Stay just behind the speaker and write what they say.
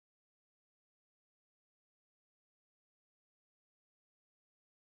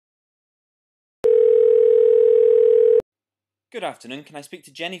Good afternoon, can I speak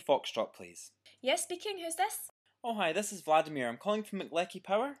to Jenny Foxtrot, please? Yes, speaking. Who's this? Oh hi, this is Vladimir. I'm calling from Mc Lecky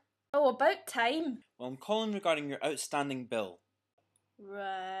Power. Oh, about time. Well, I'm calling regarding your outstanding bill.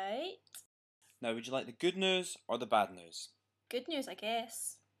 Right. Now, would you like the good news or the bad news? Good news, I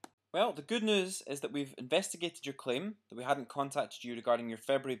guess. Well, the good news is that we've investigated your claim that we hadn't contacted you regarding your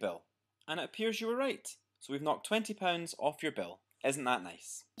February bill. And it appears you were right. So we've knocked £20 off your bill. Isn't that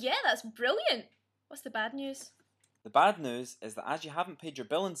nice? Yeah, that's brilliant. What's the bad news? The bad news is that as you haven't paid your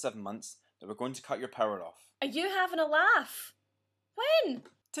bill in 7 months, that we're going to cut your power off. Are you having a laugh? When?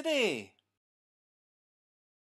 Today!